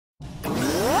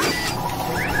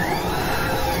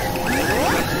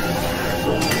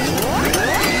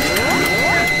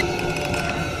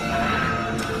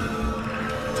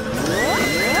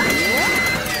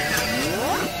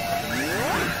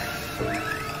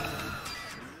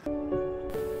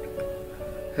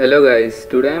Hello guys,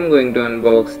 today I am going to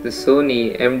unbox the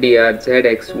Sony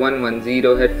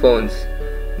MDR-ZX110 headphones.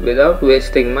 Without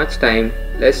wasting much time,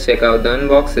 let's check out the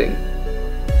unboxing.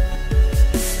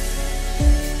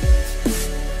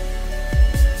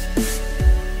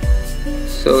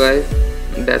 So guys,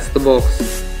 that's the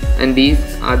box and these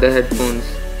are the headphones.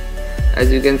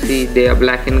 As you can see, they are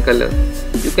black in color.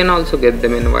 You can also get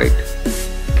them in white.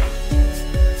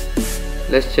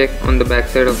 Let's check on the back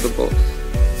side of the box.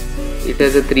 It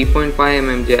has a 3.5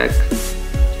 mm jack.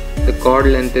 The cord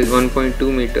length is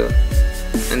 1.2 meter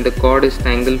and the cord is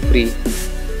tangle free,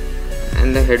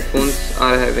 and the headphones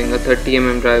are having a 30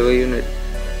 mm driver unit.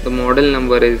 The model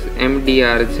number is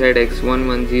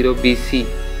MDR-ZX110BC.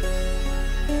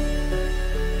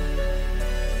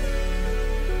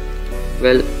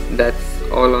 Well, that's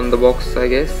all on the box, I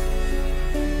guess.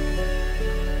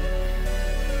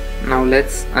 Now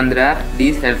let's unwrap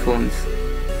these headphones.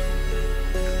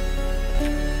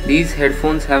 These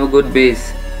headphones have a good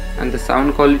bass and the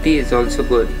sound quality is also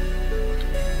good.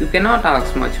 You cannot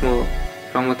ask much more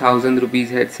from a 1000 rupees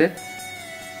headset.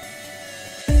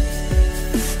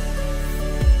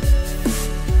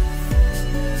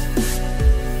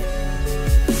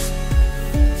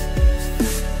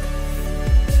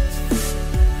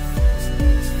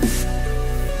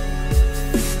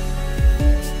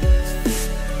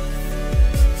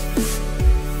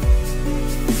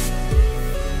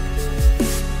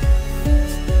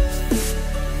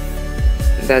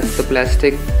 That's the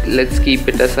plastic, let's keep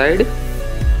it aside.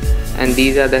 And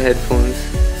these are the headphones.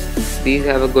 These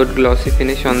have a good glossy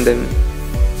finish on them.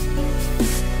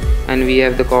 And we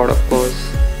have the cord, of course.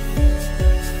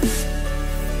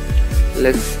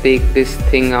 Let's take this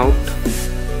thing out.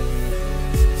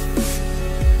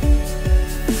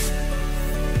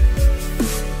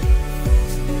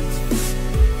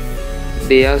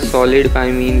 They are solid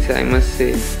by means, I must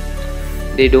say.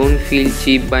 They don't feel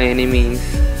cheap by any means.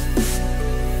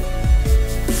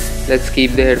 Let's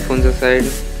keep the headphones aside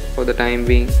for the time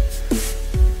being,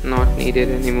 not needed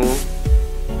anymore.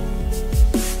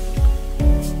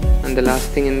 And the last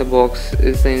thing in the box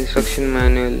is the instruction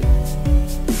manual.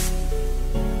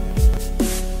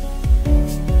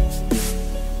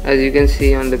 As you can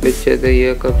see on the picture, the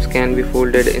ear cups can be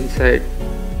folded inside.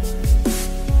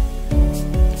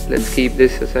 Let's keep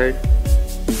this aside.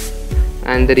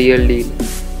 And the real deal.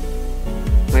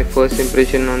 My first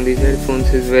impression on these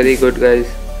headphones is very good, guys.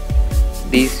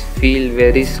 These feel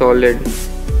very solid.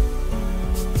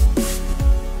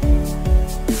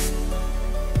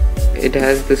 It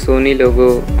has the Sony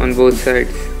logo on both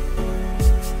sides.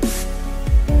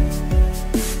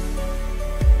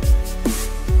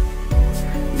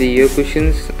 The ear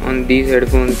cushions on these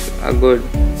headphones are good,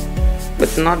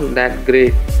 but not that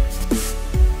great.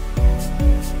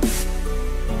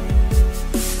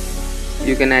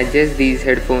 You can adjust these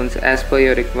headphones as per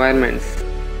your requirements.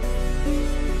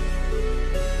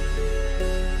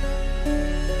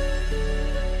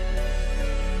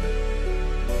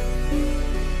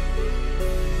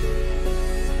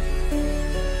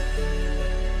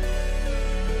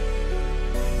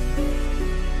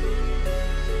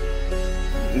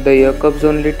 The ear cups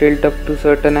only tilt up to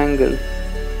certain angle.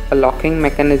 A locking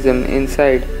mechanism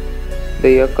inside the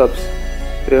ear cups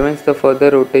prevents the further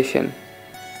rotation.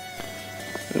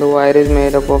 The wire is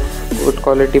made up of good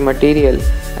quality material,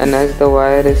 and as the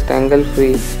wire is tangle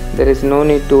free, there is no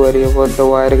need to worry about the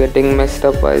wire getting messed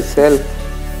up by itself.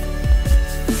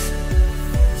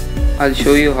 I'll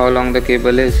show you how long the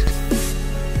cable is.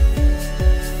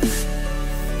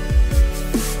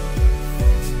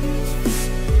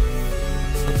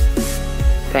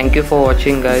 Thank you for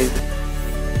watching, guys.